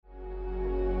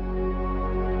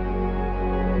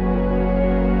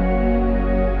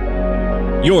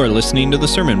You're listening to the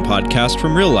Sermon Podcast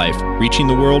from Real Life, reaching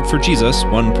the world for Jesus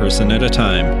one person at a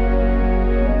time.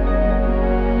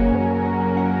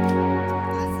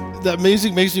 That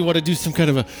music makes me want to do some kind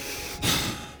of a...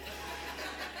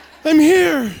 I'm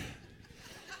here.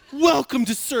 Welcome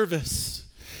to service.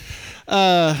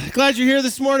 Glad you're here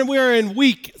this morning. We are in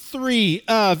week 3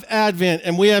 of Advent,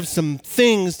 and we have some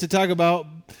things to talk about.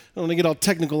 I don't want to get all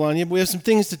technical on you, but we have some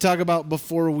things to talk about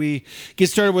before we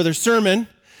get started with our sermon.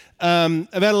 I've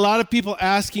had a lot of people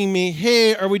asking me,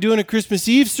 hey, are we doing a Christmas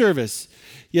Eve service?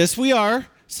 Yes, we are,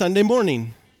 Sunday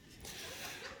morning.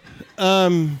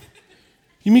 You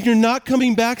mean you're not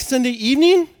coming back Sunday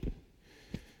evening?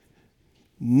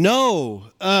 No.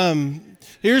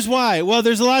 Here's why. Well,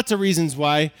 there's lots of reasons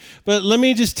why, but let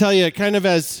me just tell you, kind of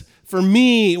as, for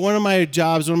me, one of my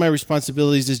jobs, one of my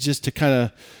responsibilities is just to kind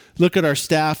of look at our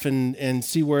staff and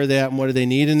see where they're at and what do they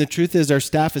need. And the truth is our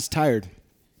staff is tired.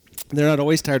 They're not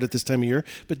always tired at this time of year,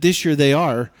 but this year they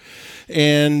are,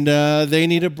 and they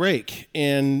need a break.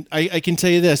 And I can tell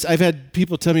you this, I've had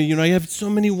people tell me, I have so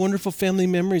many wonderful family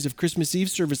memories of Christmas Eve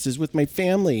services with my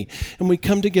family, and we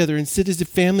come together and sit as a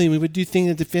family, and we would do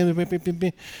things at the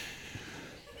family.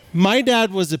 My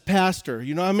dad was a pastor.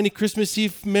 You know how many Christmas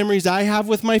Eve memories I have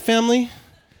with my family?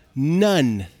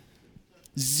 None.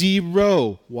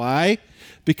 0. Why?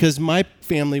 Because my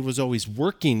family was always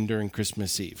working during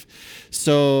Christmas Eve.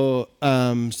 So,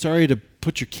 sorry to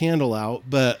put your candle out,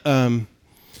 but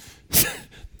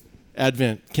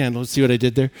Advent candle, see what I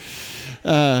did there?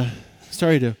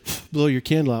 Sorry to blow your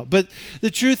candle out. But the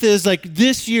truth is, like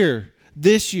this year,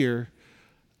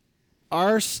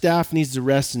 our staff needs to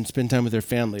rest and spend time with their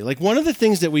family. Like one of the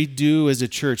things that we do as a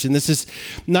church, and this is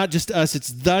not just us, it's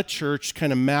the church,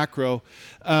 kind of macro,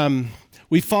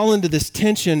 we fall into this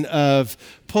tension of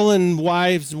pulling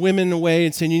women away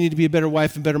and saying you need to be a better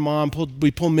wife and better mom.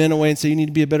 We pull men away and say you need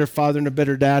to be a better father and a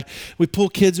better dad. We pull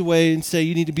kids away and say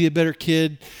you need to be a better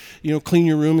kid, clean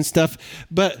your room and stuff.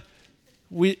 But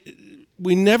we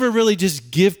never really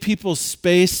just give people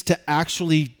space to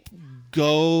actually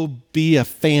go be a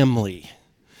family.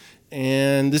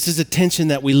 And this is a tension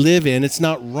that we live in. It's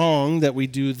not wrong that we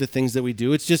do the things that we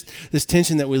do. It's just this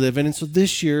tension that we live in. And so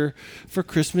this year, for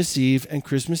Christmas Eve and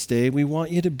Christmas Day, we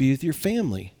want you to be with your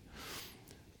family.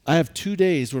 I have 2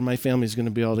 days where my family is going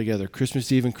to be all together,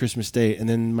 Christmas Eve and Christmas Day, and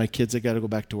then my kids, I got to go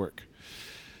back to work.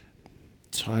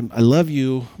 So I love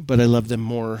you, but I love them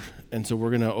more. And so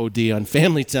we're going to OD on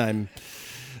family time.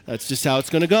 That's just how it's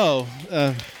going to go.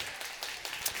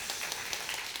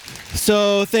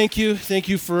 So thank you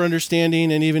for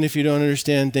understanding, and even if you don't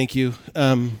understand, thank you.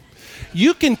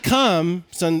 You can come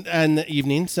Sunday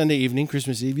evening,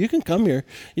 Christmas Eve. You can come here.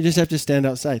 You just have to stand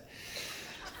outside.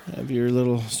 Have your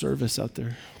little service out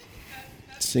there.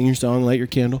 Sing your song, light your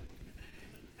candle,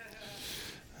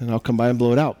 and I'll come by and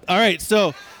blow it out. All right,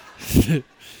 so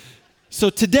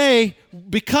today,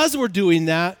 because we're doing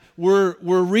that, we're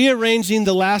rearranging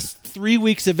the last 3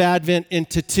 weeks of Advent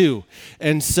into 2.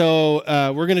 And so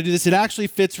we're going to do this. It actually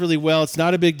fits really well. It's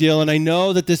not a big deal. And I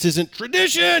know that this isn't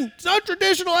tradition. It's not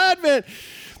traditional Advent.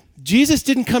 Jesus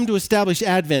didn't come to establish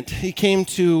Advent. He came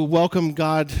to welcome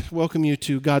you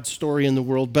to God's story in the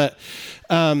world. But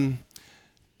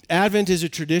Advent is a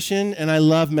tradition, and I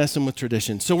love messing with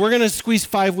tradition. So we're going to squeeze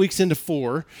 5 weeks into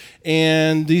 4,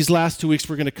 and these last 2 weeks,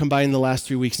 we're going to combine the last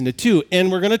 3 weeks into 2. And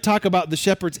we're going to talk about the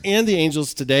shepherds and the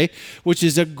angels today, which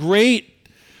is a great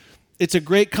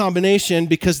combination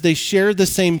because they share the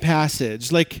same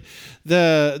passage. Like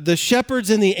the shepherds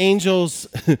and the angels,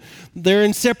 they're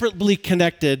inseparably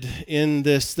connected in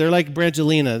this. They're like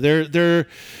Brangelina. They're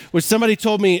which somebody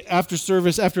told me after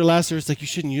last service, like, you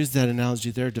shouldn't use that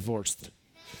analogy. They're divorced.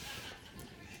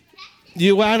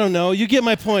 I don't know. You get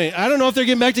my point. I don't know if they're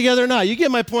getting back together or not. You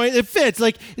get my point. It fits.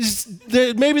 Like,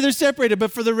 maybe they're separated,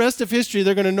 but for the rest of history,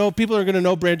 people are going to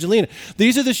know Brangelina.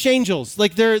 These are the Shangels.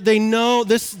 Like, they know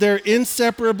this. They're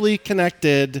inseparably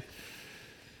connected.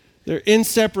 They're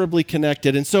inseparably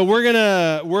connected. And so we're going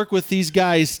to work with these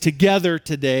guys together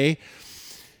today.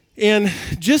 And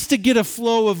just to get a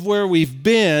flow of where we've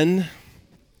been,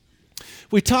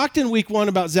 we talked in week 1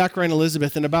 about Zachariah and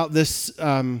Elizabeth and about this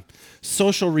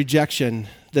social rejection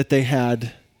that they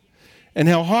had and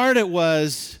how hard it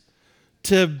was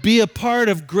to be a part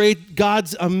of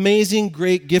God's amazing,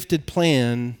 great, gifted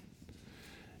plan.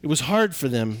 It was hard for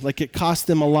them. Like, it cost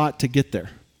them a lot to get there.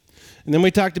 And then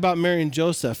we talked about Mary and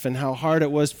Joseph and how hard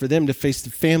it was for them to face the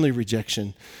family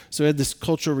rejection. So we had this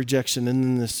cultural rejection and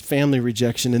then this family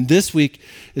rejection. And this week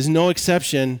is no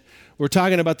exception. We're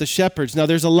talking about the shepherds. Now,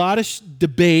 there's a lot of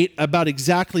debate about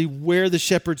exactly where the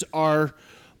shepherds are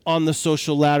on the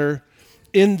social ladder.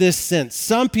 in this sense.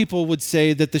 Some people would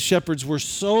say that the shepherds were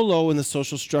so low in the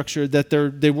social structure that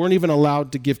they weren't even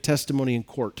allowed to give testimony in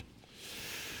court.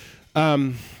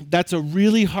 That's a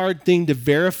really hard thing to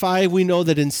verify. We know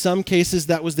that in some cases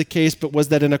that was the case, but was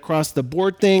that an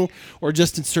across-the-board thing or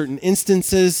just in certain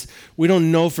instances? We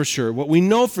don't know for sure. What we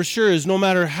know for sure is no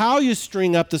matter how you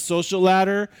string up the social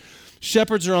ladder,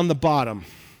 shepherds are on the bottom.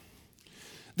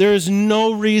 There is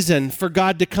no reason for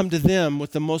God to come to them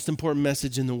with the most important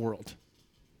message in the world.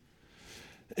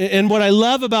 And what I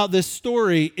love about this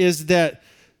story is that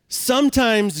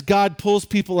sometimes God pulls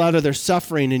people out of their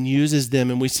suffering and uses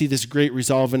them, and we see this great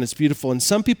resolve, and it's beautiful. And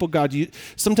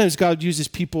sometimes God uses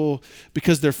people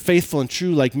because they're faithful and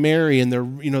true, like Mary, and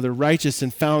they're righteous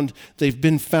and they've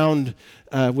been found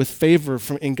with favor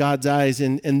in God's eyes.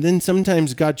 And then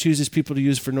sometimes God chooses people to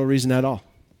use for no reason at all,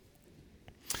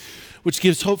 which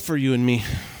gives hope for you and me.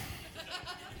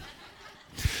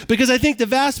 Because I think the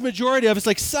vast majority of us,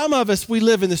 like some of us, we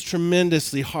live in this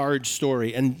tremendously hard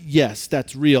story. And yes,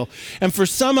 that's real. And for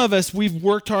some of us, we've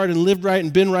worked hard and lived right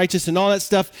and been righteous and all that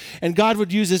stuff. And God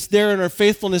would use us there in our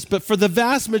faithfulness. But for the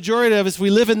vast majority of us, we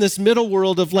live in this middle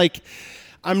world of like,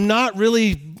 I'm not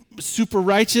really super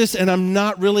righteous and I'm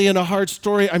not really in a hard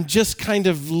story. I'm just kind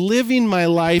of living my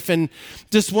life and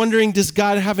just wondering, does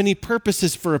God have any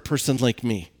purposes for a person like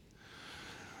me?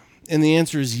 And the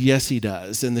answer is yes, he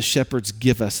does. And the shepherds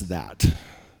give us that.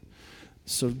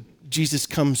 So Jesus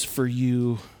comes for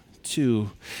you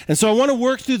too. And so I want to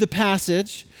work through the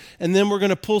passage, and then we're going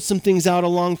to pull some things out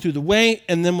along through the way,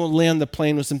 and then we'll land the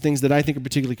plane with some things that I think are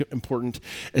particularly important,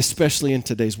 especially in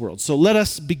today's world. So let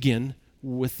us begin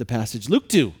with the passage. Luke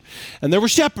 2. And there were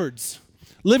shepherds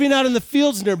living out in the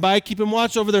fields nearby, keeping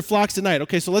watch over their flocks at night.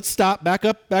 Okay, so let's stop, back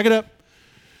it up.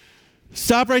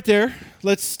 Stop right there.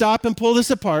 Let's stop and pull this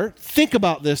apart. Think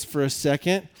about this for a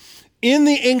second. In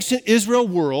the ancient Israel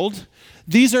world,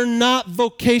 these are not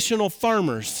vocational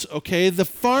farmers, okay? The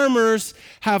farmers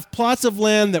have plots of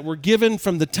land that were given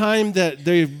from the time that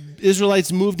the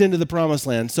Israelites moved into the promised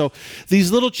land. So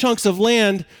these little chunks of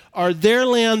land are their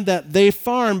land that they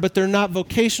farm, but they're not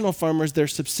vocational farmers, they're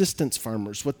subsistence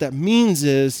farmers. What that means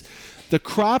is the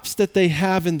crops that they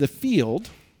have in the field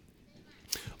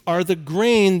are the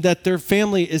grain that their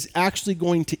family is actually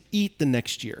going to eat the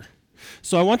next year.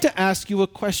 So I want to ask you a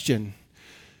question.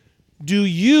 Do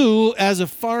you, as a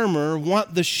farmer,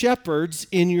 want the shepherds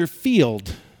in your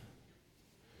field?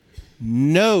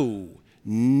 No.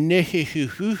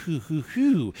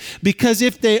 Because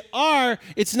if they are,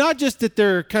 it's not just that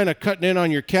they're kind of cutting in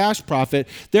on your cash profit,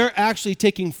 they're actually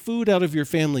taking food out of your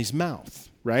family's mouth.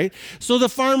 Right? So the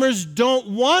farmers don't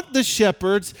want the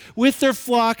shepherds with their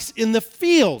flocks in the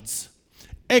fields,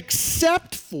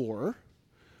 except for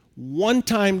one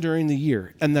time during the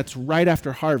year, and that's right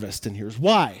after harvest, and here's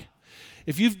why.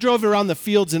 If you've drove around the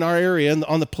fields in our area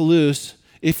on the Palouse,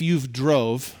 I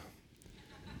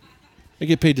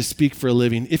get paid to speak for a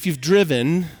living. If you've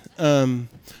driven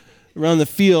around the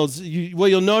fields,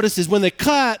 what you'll notice is when they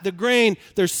cut the grain,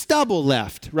 there's stubble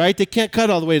left, right? They can't cut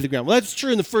all the way to the ground. Well, that's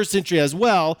true in the first century as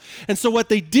well. And so what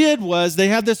they did was they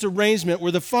had this arrangement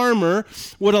where the farmer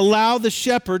would allow the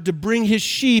shepherd to bring his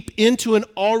sheep into an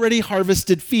already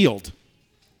harvested field.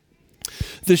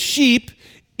 The sheep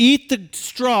eat the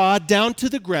straw down to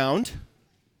the ground,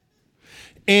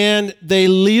 and they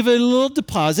leave a little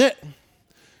deposit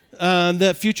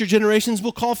that future generations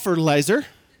will call fertilizer.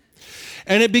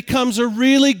 And it becomes a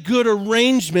really good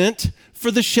arrangement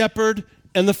for the shepherd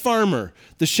and the farmer.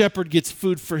 The shepherd gets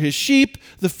food for his sheep,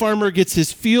 the farmer gets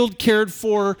his field cared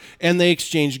for, and they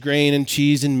exchange grain and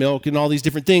cheese and milk and all these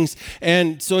different things.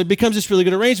 And so it becomes this really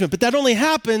good arrangement. But that only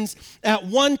happens at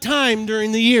one time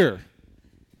during the year.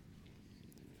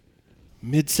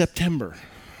 Mid-September.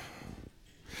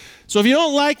 So if you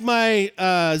don't like my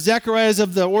Zacharias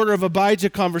of the Order of Abijah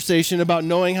conversation about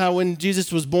knowing how when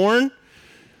Jesus was born,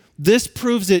 this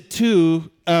proves it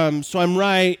too, so I'm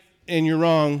right and you're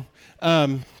wrong.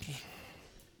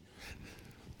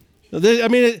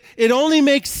 It only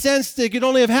makes sense that it could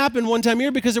only have happened one time a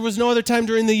year because there was no other time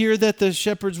during the year that the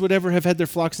shepherds would ever have had their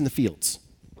flocks in the fields.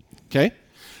 Okay?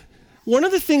 One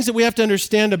of the things that we have to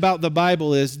understand about the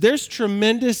Bible is there's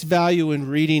tremendous value in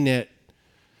reading it,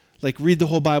 like read the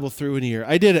whole Bible through in a year.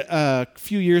 I did a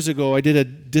few years ago, I did a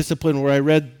discipline where I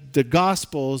read the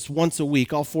Gospels once a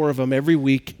week, all 4 of them every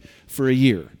week for a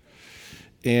year.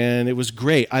 And it was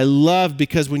great. I love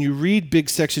because when you read big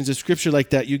sections of Scripture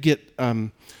like that, you get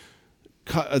the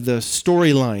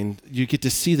storyline. You get to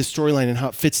see the storyline and how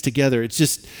it fits together. It's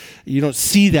just, you don't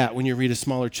see that when you read a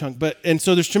smaller chunk. And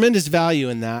so there's tremendous value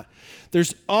in that.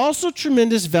 There's also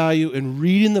tremendous value in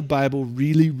reading the Bible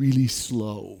really, really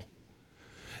slow.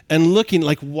 and looking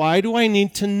like, why do I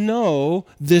need to know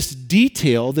this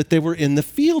detail that they were in the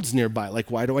fields nearby?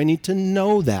 Like, why do I need to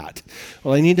know that?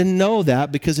 Well, I need to know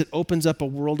that because it opens up a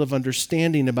world of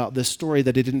understanding about this story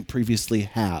that I didn't previously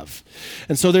have.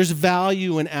 And so there's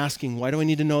value in asking, why do I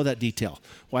need to know that detail?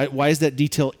 Why is that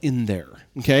detail in there?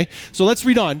 Okay, so let's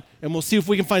read on, and we'll see if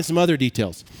we can find some other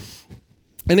details.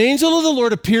 An angel of the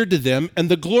Lord appeared to them, and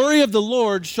the glory of the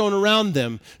Lord shone around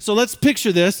them. So let's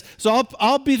picture this. So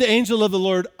I'll be the angel of the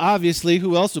Lord, obviously.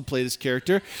 Who else would play this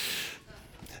character?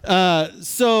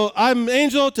 So I'm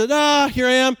angel, ta-da, here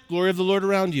I am. Glory of the Lord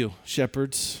around you,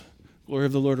 shepherds. Glory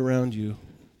of the Lord around you.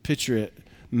 Picture it.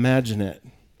 Imagine it.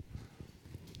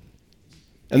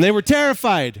 And they were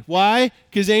terrified. Why?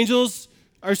 Because angels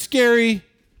are scary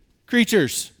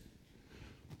creatures.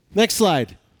 Next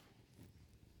slide.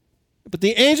 But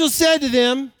the angel said to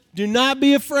them, do not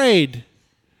be afraid.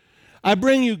 I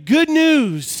bring you good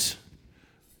news.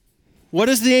 What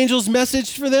is the angel's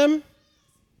message for them?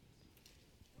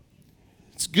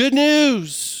 It's good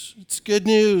news. It's good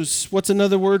news. What's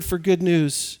another word for good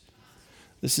news?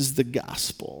 This is the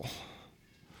gospel.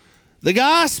 The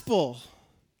gospel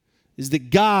is that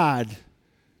God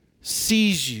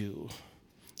sees you,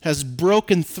 has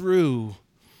broken through,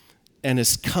 and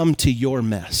has come to your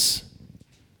mess.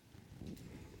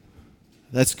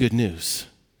 That's good news.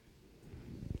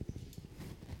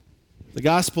 The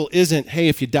gospel isn't, hey,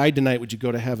 if you died tonight, would you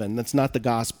go to heaven? That's not the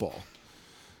gospel.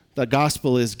 The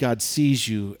gospel is God sees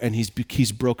you and he's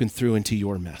broken through into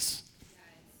your mess.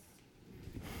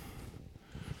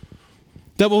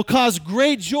 That will cause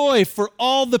great joy for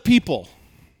all the people.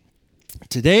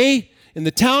 Today, in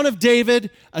the town of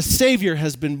David, a Savior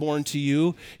has been born to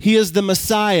you. He is the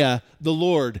Messiah, the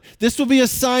Lord. This will be a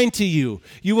sign to you.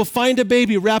 You will find a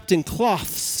baby wrapped in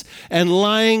cloths and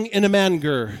lying in a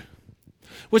manger.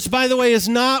 Which, by the way, is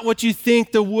not what you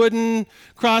think, the wooden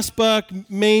crossbuck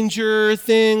manger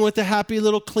thing with the happy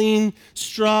little clean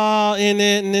straw in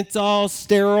it, and it's all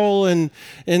sterile and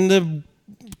the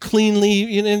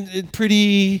cleanly,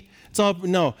 pretty. It's all,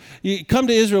 no. You come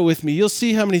to Israel with me. You'll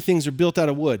see how many things are built out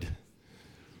of wood.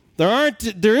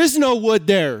 There is no wood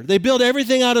there. They build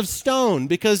everything out of stone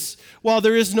because while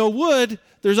there is no wood,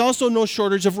 there's also no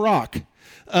shortage of rock.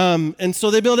 And so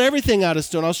they build everything out of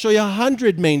stone. I'll show you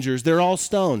 100 mangers. They're all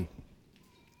stone.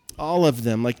 All of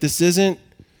them. Like, this isn't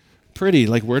pretty.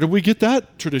 Like, where did we get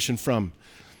that tradition from?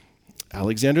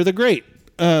 Alexander the Great.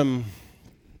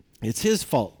 It's his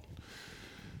fault.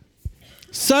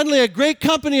 Suddenly, a great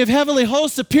company of heavenly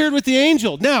hosts appeared with the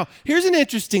angel. Now, here's an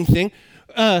interesting thing.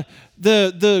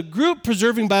 The group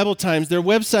Preserving Bible Times, their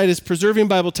website is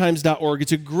preservingbibletime.org.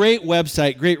 It's a great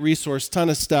website, great resource, ton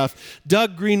of stuff.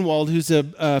 Doug Greenwald, who's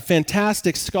a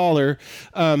fantastic scholar,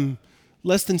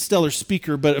 less than stellar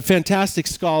speaker, but a fantastic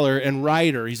scholar and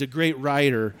writer. He's a great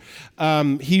writer.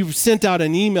 He sent out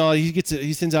an email.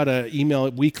 He sends out an email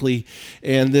weekly,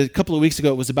 and a couple of weeks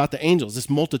ago it was about the angels, this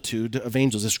multitude of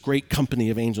angels, this great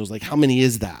company of angels. Like, how many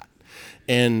is that?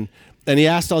 And he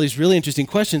asked all these really interesting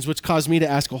questions, which caused me to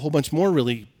ask a whole bunch more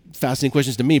really fascinating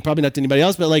questions to me. Probably not to anybody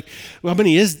else, but like, well,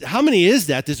 how many is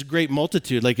that? This great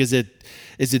multitude. Like, is it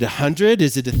 100?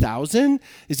 Is it 1,000?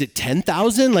 Is it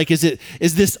 10,000? Like, is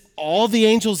this all the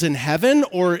angels in heaven,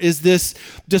 or is this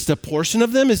just a portion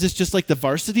of them? Is this just like the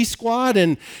varsity squad?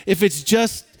 And if it's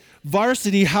just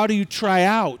varsity, how do you try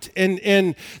out?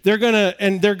 And they're gonna.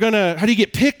 How do you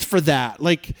get picked for that?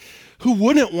 Like, who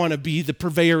wouldn't want to be the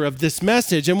purveyor of this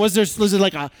message? And was there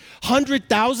like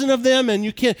 100,000 of them,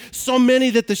 and so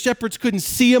many that the shepherds couldn't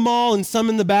see them all, and some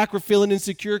in the back were feeling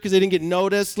insecure because they didn't get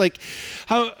noticed? Like,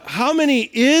 how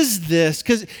many is this?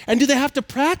 And do they have to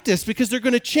practice because they're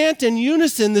going to chant in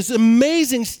unison this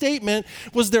amazing statement?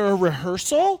 Was there a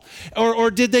rehearsal,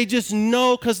 or did they just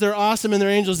know because they're awesome and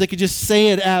they're angels they could just say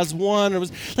it as one? Or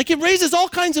it raises all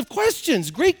kinds of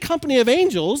questions. Great company of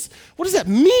angels. What does that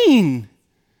mean?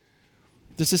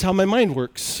 This is how my mind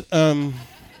works.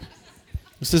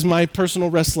 This is my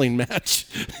personal wrestling match.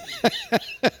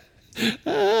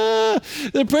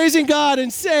 They're praising God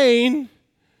and saying,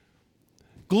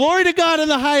 glory to God in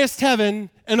the highest heaven,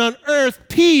 and on earth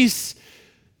peace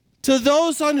to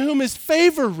those on whom his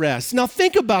favor rests. Now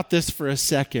think about this for a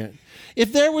second.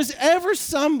 If there was ever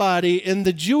somebody in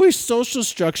the Jewish social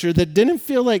structure that didn't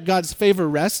feel like God's favor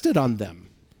rested on them,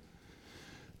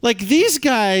 like these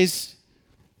guys,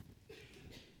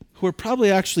 who are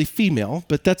probably actually female,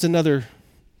 but that's another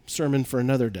sermon for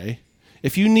another day.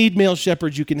 If you need male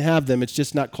shepherds, you can have them. It's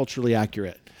just not culturally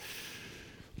accurate.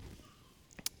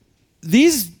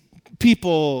 These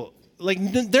people, like,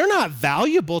 they're not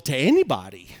valuable to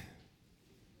anybody.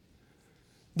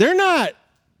 They're not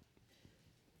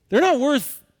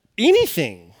worth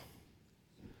anything.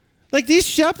 Like these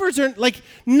shepherds are like,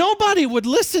 nobody would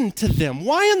listen to them.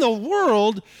 Why in the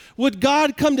world would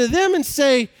God come to them and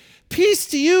say, peace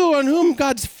to you on whom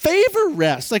God's favor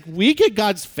rests? Like we get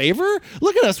God's favor?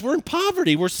 Look at us, we're in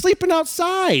poverty. We're sleeping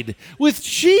outside with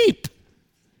sheep.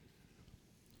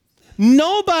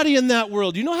 Nobody in that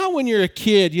world. You know how when you're a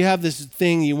kid, you have this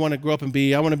thing you want to grow up and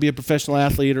be. I want to be a professional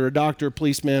athlete or a doctor, a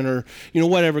policeman, or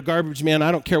whatever, garbage man,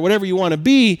 I don't care, whatever you want to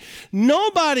be.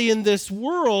 Nobody in this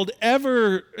world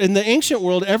ever, in the ancient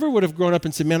world, ever would have grown up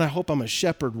and said, man, I hope I'm a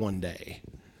shepherd one day.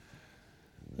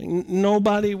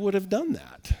 Nobody would have done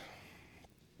that.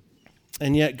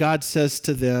 And yet God says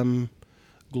to them,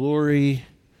 glory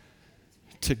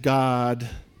to God,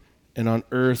 and on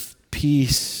earth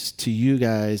peace to you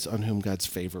guys on whom God's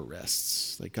favor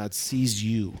rests. Like God sees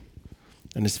you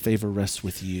and his favor rests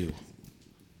with you.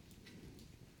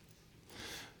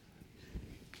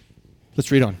 Let's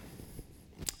read on.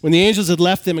 When the angels had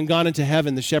left them and gone into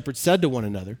heaven, the shepherds said to one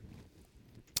another,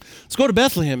 let's go to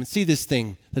Bethlehem and see this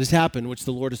thing that has happened, which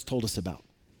the Lord has told us about.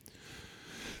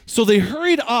 So they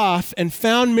hurried off and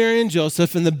found Mary and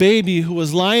Joseph and the baby who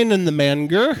was lying in the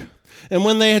manger. And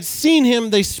when they had seen him,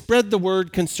 they spread the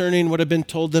word concerning what had been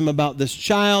told them about this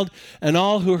child. And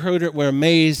all who heard it were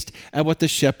amazed at what the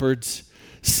shepherds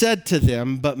said to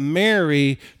them. But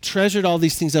Mary treasured all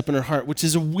these things up in her heart, which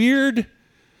is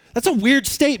that's a weird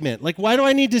statement. Like, why do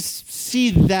I need to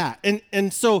see that?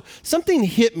 And so something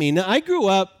hit me. Now, I grew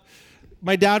up,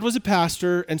 my dad was a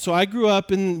pastor, and so I grew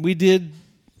up and we did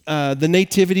the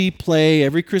nativity play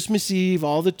every Christmas Eve.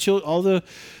 All the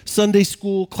Sunday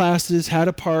school classes had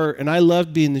a part, and I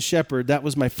loved being the shepherd. That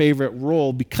was my favorite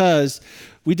role because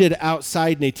we did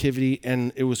outside nativity,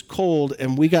 and it was cold,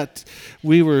 and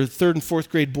we were third and fourth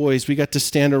grade boys. We got to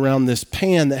stand around this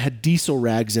pan that had diesel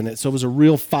rags in it, so it was a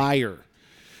real fire.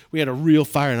 We had a real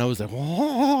fire, and I was like,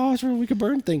 "Oh, we could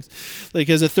burn things." Like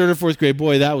as a third or fourth grade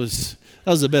boy, that was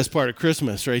the best part of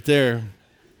Christmas right there.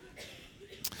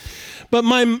 But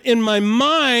in my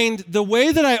mind, the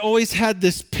way that I always had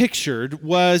this pictured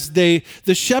was the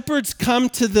shepherds come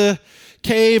to the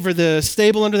cave or the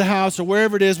stable under the house or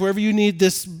wherever it is, wherever you need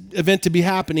this event to be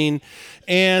happening,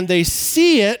 and they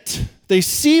see it. They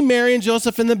see Mary and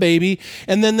Joseph and the baby,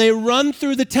 and then they run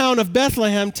through the town of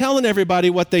Bethlehem telling everybody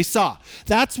what they saw.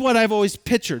 That's what I've always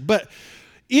pictured. But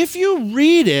if you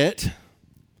read it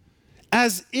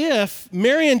as if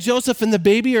Mary and Joseph and the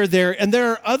baby are there and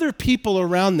there are other people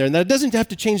around there, and that doesn't have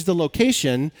to change the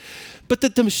location, but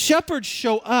that the shepherds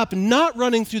show up, not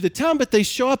running through the town, but they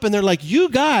show up and they're like, you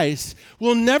guys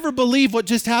will never believe what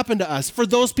just happened to us. For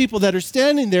those people that are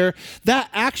standing there, that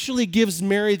actually gives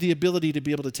Mary the ability to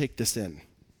be able to take this in.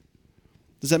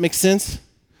 Does that make sense?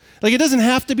 Like, it doesn't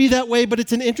have to be that way, but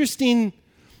it's an interesting,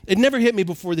 it never hit me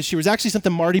before this year. It was actually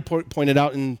something Marty pointed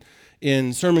out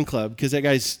in Sermon Club, because that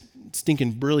guy's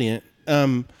stinking brilliant.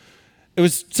 It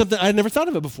was something I had never thought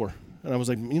of it before. And I was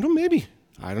like, maybe.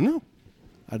 I don't know.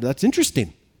 That's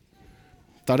interesting.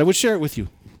 Thought I would share it with you.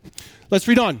 Let's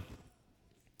read on.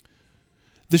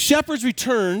 The shepherds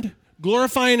returned,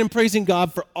 glorifying and praising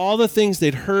God for all the things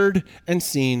they'd heard and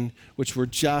seen, which were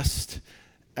just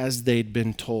as they'd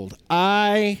been told.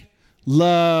 I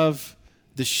love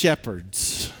the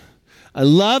shepherds. I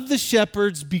love the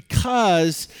shepherds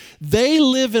because they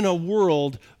live in a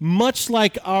world much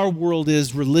like our world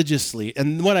is religiously.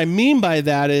 And what I mean by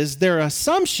that is their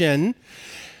assumption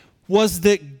was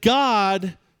that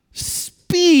God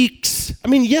speaks. I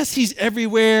mean, yes, he's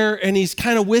everywhere and he's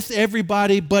kind of with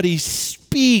everybody, but he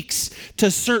speaks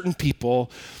to certain people.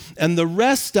 And the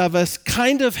rest of us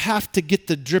kind of have to get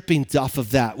the drippings off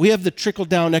of that. We have the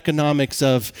trickle-down economics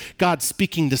of God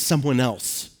speaking to someone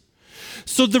else.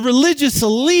 So the religious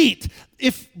elite,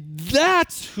 if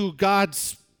that's who God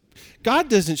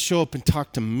doesn't show up and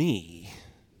talk to me.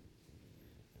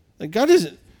 Like God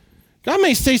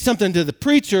may say something to the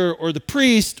preacher or the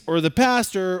priest or the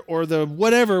pastor or the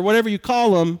whatever you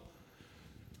call them,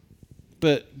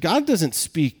 but God doesn't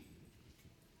speak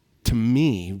to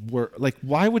me.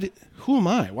 Why would it? Who am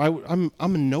I? I'm a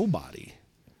nobody.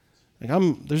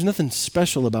 There's nothing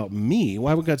special about me.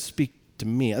 Why would God speak to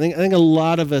me? I think a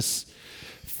lot of us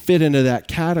fit into that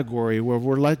category where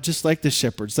we're just like the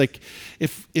shepherds. Like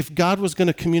if God was going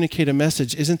to communicate a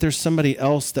message, isn't there somebody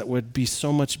else that would be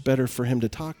so much better for him to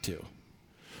talk to?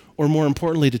 Or more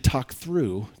importantly, to talk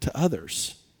through to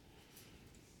others.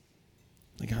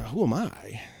 Like, who am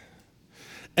I?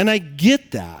 And I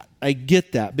get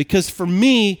that because for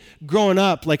me, growing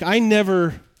up, like I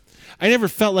never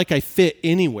felt like I fit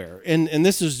anywhere. And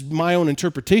this is my own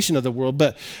interpretation of the world,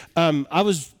 but I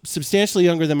was substantially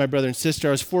younger than my brother and sister.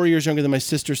 I was 4 years younger than my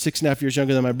sister, 6.5 years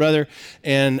younger than my brother.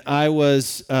 And I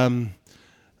was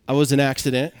I was an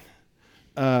accident.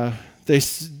 And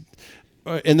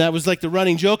that was like the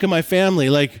running joke in my family.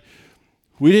 Like,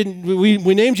 we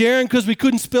named you Aaron because we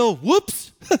couldn't spell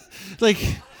whoops. Like,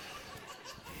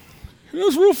 it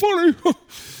was real funny.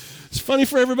 It's funny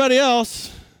for everybody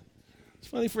else.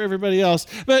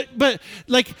 But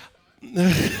like,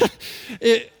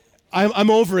 I'm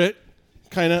over it,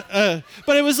 kind of.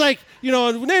 But it was like, we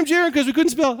named you Aaron because we couldn't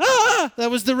spell.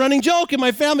 That was the running joke in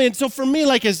my family. And so for me,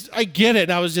 like, I get it,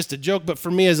 and I was just a joke. But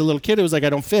for me as a little kid, it was like, I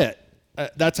don't fit.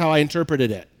 That's how I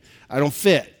interpreted it. I don't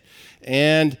fit.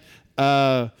 And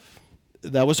that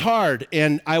was hard.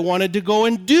 And I wanted to go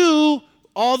and do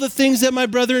all the things that my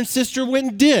brother and sister went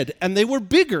and did. And they were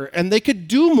bigger, and they could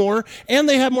do more, and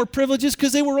they had more privileges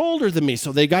because they were older than me.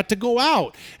 So they got to go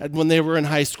out when they were in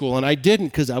high school, and I didn't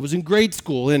because I was in grade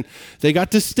school. And they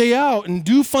got to stay out and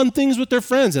do fun things with their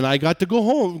friends, and I got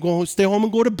to stay home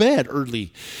and go to bed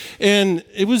early. And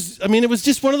it was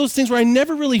just one of those things where I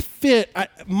never really fit.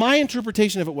 My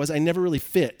interpretation of it was I never really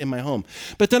fit in my home.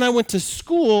 But then I went to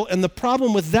school, and the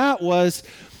problem with that was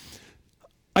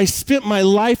I spent my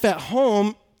life at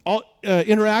home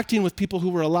interacting with people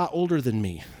who were a lot older than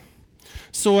me.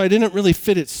 So I didn't really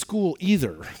fit at school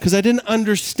either because I didn't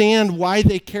understand why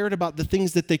they cared about the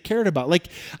things that they cared about. Like,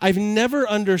 I've never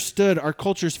understood our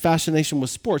culture's fascination with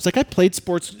sports. Like, I played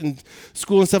sports in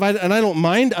school and stuff, and I don't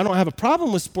mind. I don't have a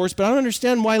problem with sports, but I don't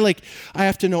understand why, like, I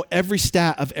have to know every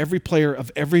stat of every player of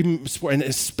every sport, and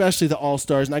especially the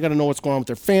all-stars, and I got to know what's going on with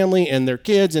their family and their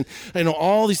kids, and I know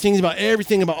all these things about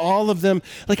everything, about all of them.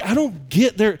 Like, I don't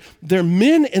get, they're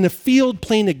men in a field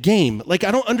playing a game. Like,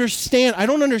 I don't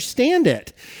understand it.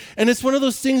 And it's one of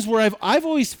those things where I've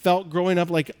always felt growing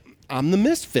up like I'm the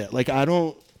misfit. Like, I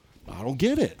don't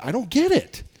get it. I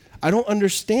don't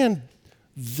understand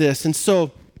this. And so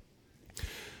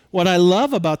what I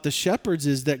love about the shepherds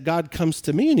is that God comes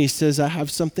to me and he says, I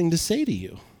have something to say to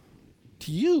you.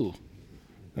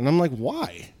 And I'm like,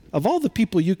 why? Of all the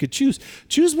people you could choose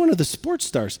one of the sports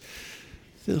stars.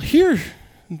 Here,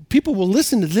 people will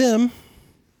listen to them.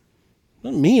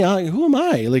 Not me. Who am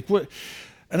I? Like, what?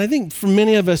 And I think for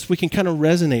many of us, we can kind of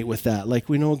resonate with that. Like,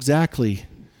 we know exactly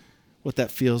what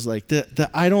that feels like. That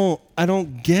I don't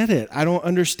get it. I don't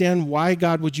understand why,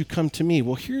 God, would you come to me?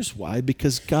 Well, here's why.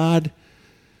 Because God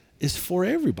is for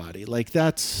everybody. Like,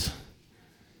 that's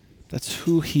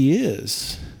who he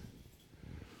is.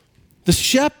 The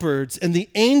shepherds and the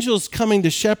angels coming to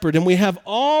shepherd, and we have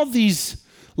all these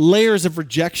layers of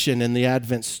rejection in the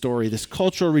Advent story, this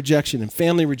cultural rejection and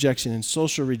family rejection and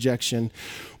social rejection.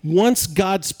 Once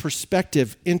God's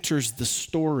perspective enters the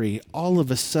story, all of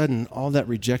a sudden, all that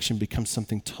rejection becomes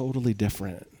something totally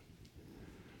different.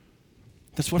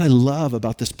 That's what I love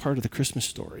about this part of the Christmas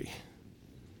story,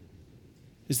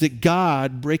 is that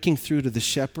God breaking through to the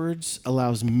shepherds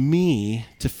allows me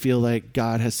to feel like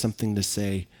God has something to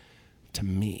say to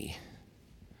me.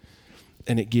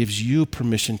 And it gives you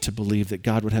permission to believe that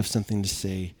God would have something to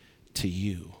say to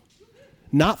you.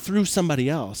 Not through somebody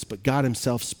else, but God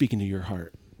himself speaking to your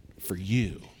heart for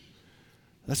you.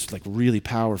 That's like really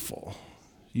powerful.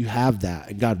 You have that,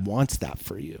 and God wants that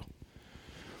for you.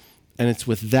 And it's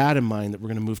with that in mind that we're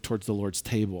going to move towards the Lord's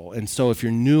table. And so if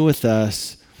you're new with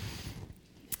us,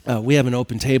 we have an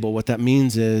open table. What that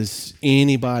means is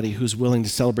anybody who's willing to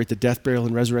celebrate the death, burial,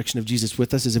 and resurrection of Jesus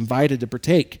with us is invited to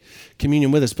partake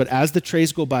communion with us. But as the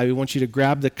trays go by, we want you to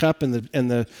grab the cup and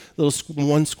the little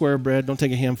one square of bread. Don't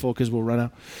take a handful because we'll run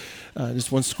out.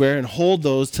 Just one square, and hold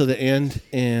those till the end,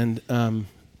 and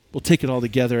we'll take it all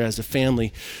together as a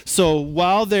family. So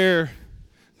while they're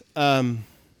passing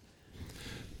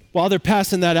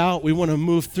that out, we want to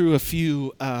move through a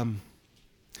few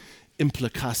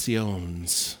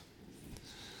implicaciones.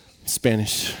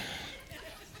 Spanish.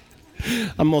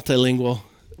 I'm multilingual.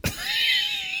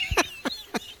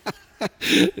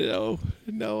 No,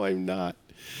 I'm not.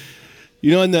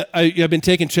 I've been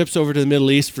taking trips over to the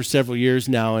Middle East for several years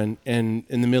now, and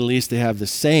in the Middle East they have the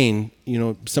saying,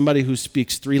 somebody who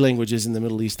speaks 3 languages in the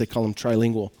Middle East, they call them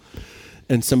trilingual.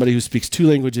 And somebody who speaks 2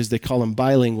 languages, they call them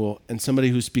bilingual. And somebody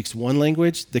who speaks 1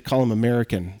 language, they call them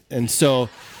American. And so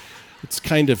it's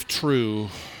kind of true.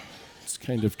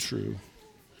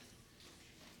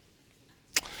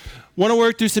 Want to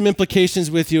work through some implications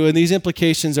with you, and these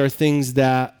implications are things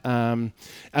that,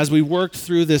 as we worked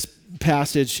through this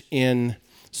passage in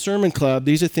Sermon Club,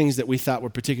 these are things that we thought were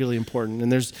particularly important.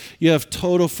 And you have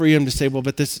total freedom to say, well,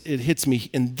 but it hits me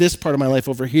in this part of my life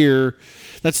over here.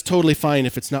 That's totally fine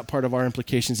if it's not part of our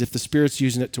implications, if the Spirit's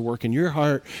using it to work in your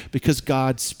heart because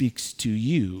God speaks to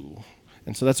you.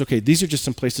 And so that's okay. These are just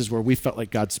some places where we felt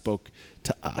like God spoke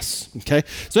to us, okay?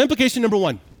 So implication number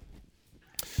 1,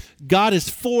 God is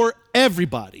for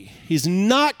everybody. He's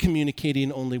not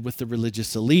communicating only with the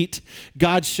religious elite.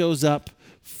 God shows up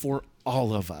for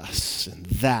all of us. And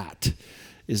that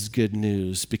is good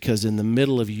news, because in the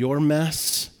middle of your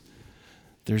mess,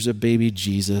 there's a baby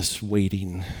Jesus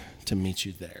waiting to meet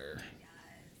you there.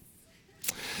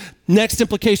 Next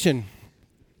implication.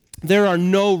 There are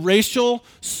no racial,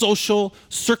 social,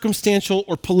 circumstantial,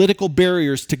 or political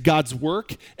barriers to God's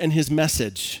work and his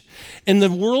message. In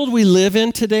the world we live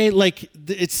in today,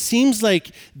 it seems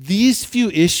like these few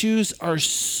issues are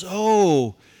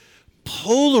so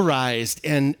polarized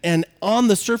and on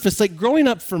the surface. Like growing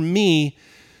up for me,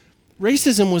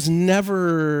 racism was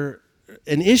never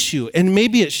an issue, and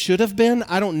maybe it should have been.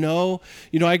 I don't know.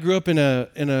 I grew up in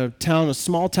a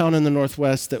small town in the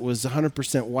Northwest that was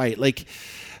 100% white.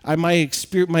 My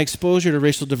exposure to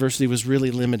racial diversity was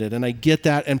really limited, and I get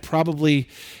that, and probably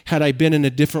had I been in a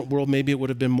different world, maybe it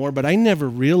would have been more, but I never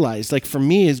realized, for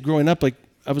me as growing up,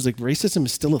 I was like, racism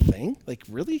is still a thing?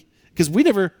 Really? Because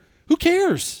who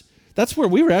cares? That's where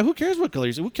we were at. Who cares what color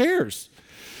you say? Who cares?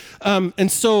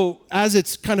 And so as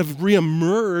it's kind of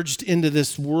reemerged into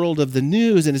this world of the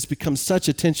news and it's become such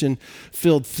a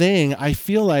tension-filled thing, I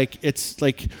feel like it's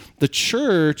like the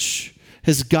church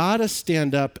has got to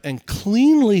stand up and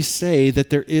cleanly say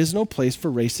that there is no place for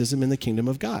racism in the kingdom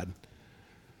of God.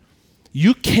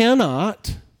 You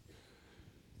cannot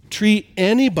treat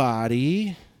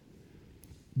anybody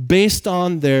based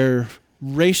on their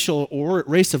racial or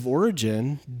race of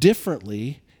origin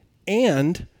differently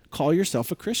and call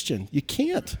yourself a Christian. You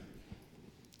can't.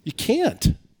 You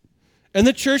can't. And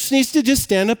the church needs to just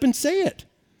stand up and say it.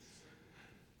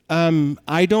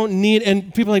 I don't need,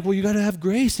 and people are like, well, you got to have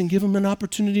grace and give them an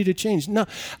opportunity to change. No,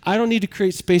 I don't need to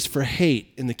create space for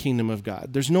hate in the kingdom of God.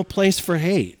 There's no place for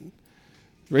hate.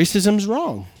 Racism's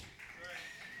wrong.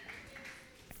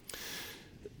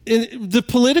 The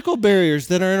political barriers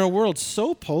that are in our world,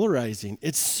 so polarizing.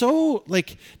 It's so,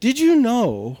 did you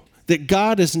know that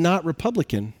God is not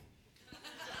Republican?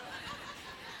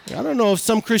 I don't know if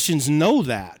some Christians know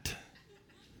that.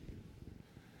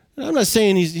 I'm not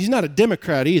saying he's not a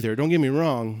Democrat either, don't get me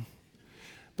wrong.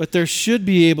 But we should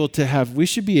be able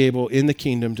in the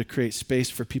kingdom to create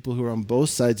space for people who are on both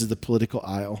sides of the political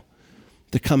aisle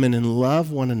to come in and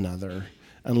love one another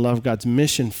and love God's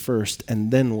mission first and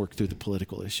then work through the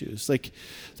political issues.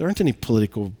 There aren't any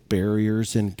political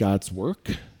barriers in God's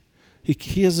work.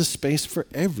 He has a space for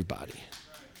everybody.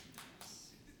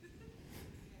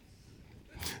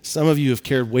 Some of you have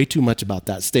cared way too much about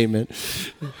that statement.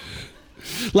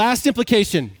 Last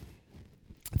implication.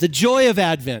 The joy of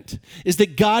Advent is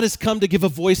that God has come to give a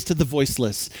voice to the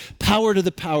voiceless, power to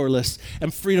the powerless,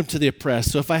 and freedom to the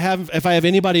oppressed. So if I have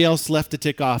anybody else left to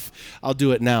tick off, I'll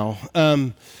do it now.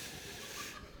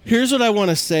 Here's what I want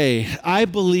to say. I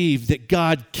believe that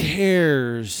God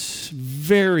cares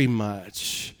very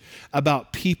much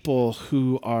about people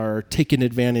who are taken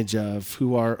advantage of,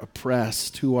 who are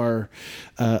oppressed, who are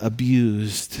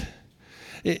abused.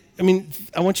 I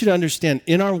want you to understand,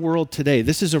 in our world today,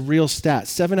 this is a real stat.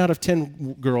 7 out of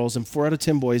 10 girls and 4 out of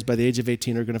 10 boys by the age of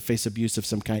 18 are going to face abuse of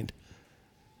some kind.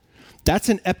 That's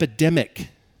an epidemic.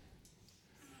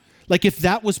 If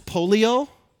that was polio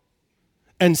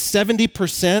and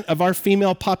 70% of our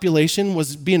female population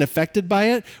was being affected by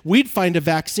it, we'd find a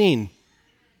vaccine.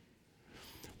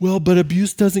 Well, but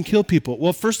abuse doesn't kill people.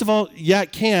 Well, first of all, yeah,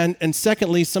 it can. And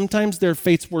secondly, sometimes their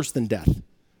fate's worse than death.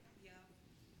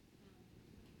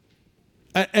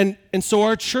 And so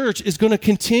our church is going to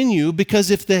continue, because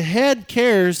if the head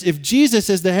cares, if Jesus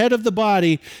as the head of the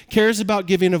body cares about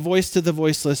giving a voice to the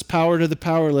voiceless, power to the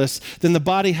powerless, then the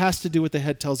body has to do what the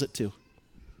head tells it to.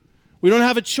 We don't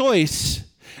have a choice.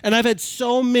 And I've had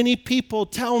so many people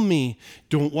tell me,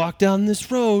 don't walk down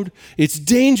this road. It's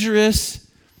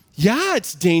dangerous. Yeah,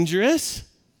 it's dangerous.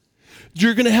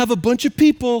 You're going to have a bunch of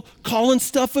people calling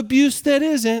stuff abuse that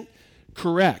isn't.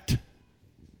 Correct.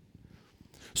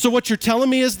 So what you're telling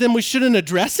me is then we shouldn't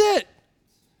address it?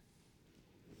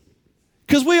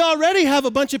 Because we already have a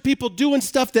bunch of people doing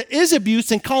stuff that is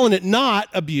abuse and calling it not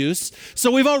abuse. So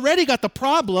we've already got the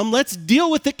problem. Let's deal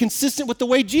with it consistent with the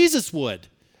way Jesus would.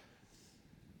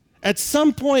 At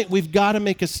some point, we've got to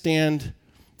make a stand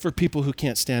for people who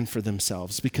can't stand for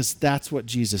themselves, because that's what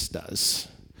Jesus does.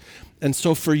 And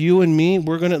so for you and me,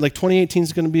 2018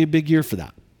 is going to be a big year for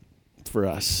that, for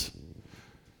us.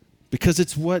 Because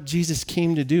it's what Jesus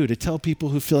came to do, to tell people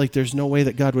who feel like there's no way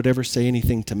that God would ever say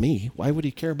anything to me. Why would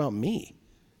he care about me?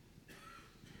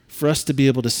 For us to be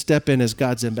able to step in as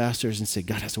God's ambassadors and say,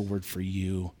 God has a word for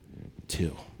you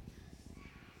too.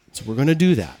 So we're going to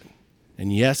do that.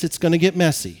 And yes, it's going to get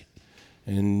messy.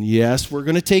 And yes, we're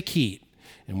going to take heat.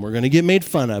 and we're going to get made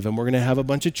fun of, and we're going to have a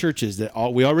bunch of churches that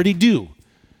we already do.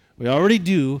 We already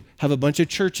do have a bunch of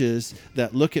churches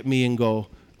that look at me and go,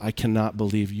 I cannot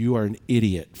believe you are an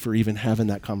idiot for even having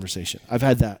that conversation. I've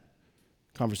had that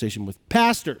conversation with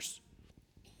pastors.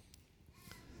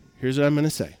 Here's what I'm going to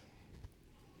say.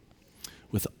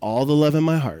 With all the love in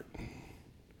my heart,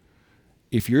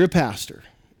 if you're a pastor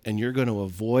and you're going to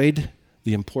avoid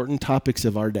the important topics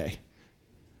of our day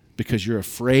because you're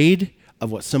afraid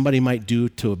of what somebody might do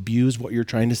to abuse what you're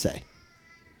trying to say,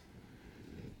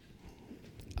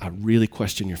 I really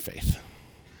question your faith.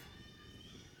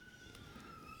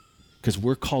 Because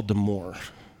we're called to more.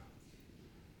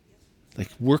 Like,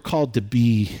 we're called to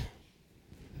be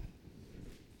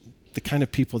the kind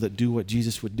of people that do what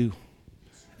Jesus would do.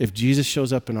 If Jesus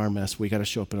shows up in our mess, we got to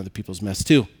show up in other people's mess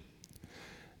too.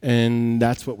 And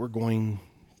that's what we're going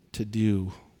to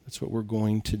do. That's what we're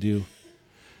going to do.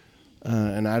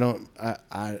 And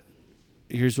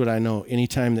here's what I know.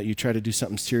 Anytime that you try to do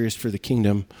something serious for the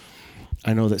kingdom,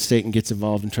 I know that Satan gets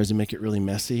involved and tries to make it really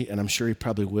messy, and I'm sure he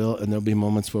probably will, and there'll be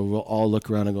moments where we'll all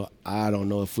look around and go, I don't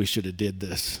know if we should have did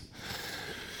this.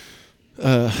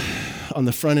 On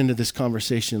the front end of this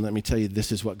conversation, let me tell you,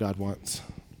 this is what God wants.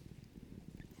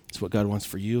 It's what God wants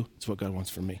for you. It's what God wants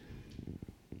for me.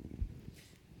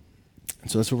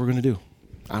 And so that's what we're going to do.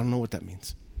 I don't know what that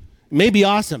means. It may be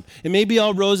awesome. It may be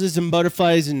all roses and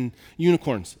butterflies and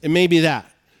unicorns. It may be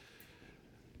that.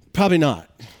 Probably not.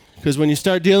 Because when you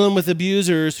start dealing with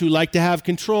abusers who like to have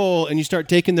control and you start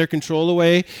taking their control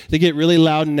away, they get really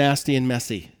loud and nasty and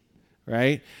messy,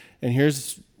 right? And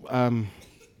here's, I'm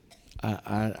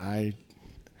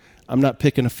not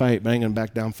picking a fight, but I ain't going to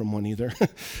back down from one either.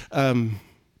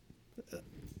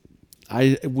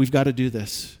 We've got to do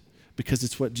this because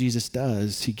it's what Jesus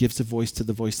does. He gives a voice to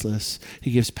the voiceless. He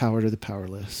gives power to the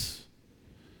powerless.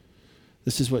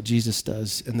 This is what Jesus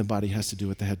does, and the body has to do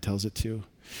what the head tells it to.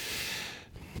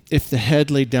 If the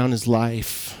head laid down his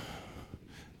life,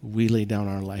 we lay down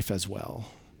our life as well.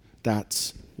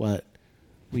 That's what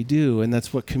we do, and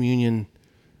that's what communion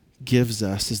gives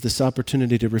us, is this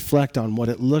opportunity to reflect on what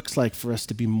it looks like for us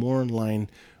to be more in line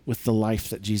with the life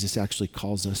that Jesus actually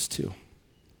calls us to.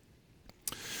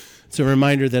 It's a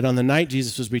reminder that on the night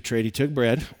Jesus was betrayed, he took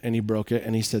bread and he broke it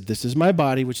and he said, this is my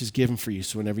body which is given for you.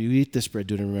 So whenever you eat this bread,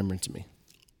 do it in remembrance of me.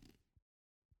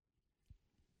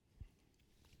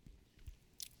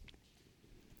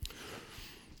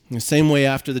 In the same way,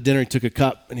 after the dinner, he took a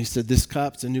cup and he said, this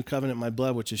cup is a new covenant in my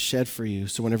blood, which is shed for you.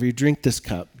 So whenever you drink this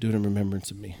cup, do it in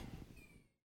remembrance of me.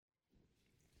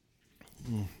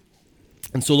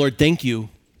 And so, Lord, thank you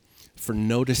for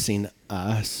noticing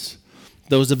us,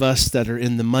 those of us that are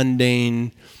in the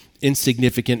mundane,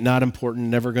 insignificant, not important,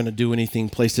 never going to do anything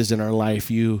places in our life.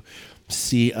 You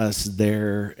see us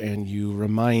there and you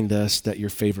remind us that your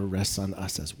favor rests on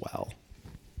us as well.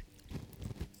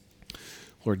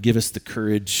 Lord, give us the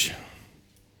courage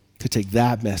to take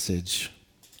that message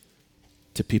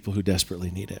to people who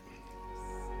desperately need it.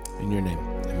 In your name,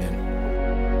 amen.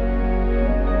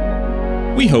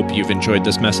 We hope you've enjoyed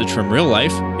this message from Real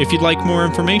Life. If you'd like more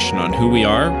information on who we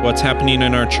are, what's happening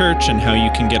in our church, and how you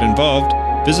can get involved,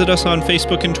 visit us on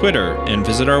Facebook and Twitter, and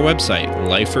visit our website,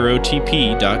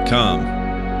 liferotp.com.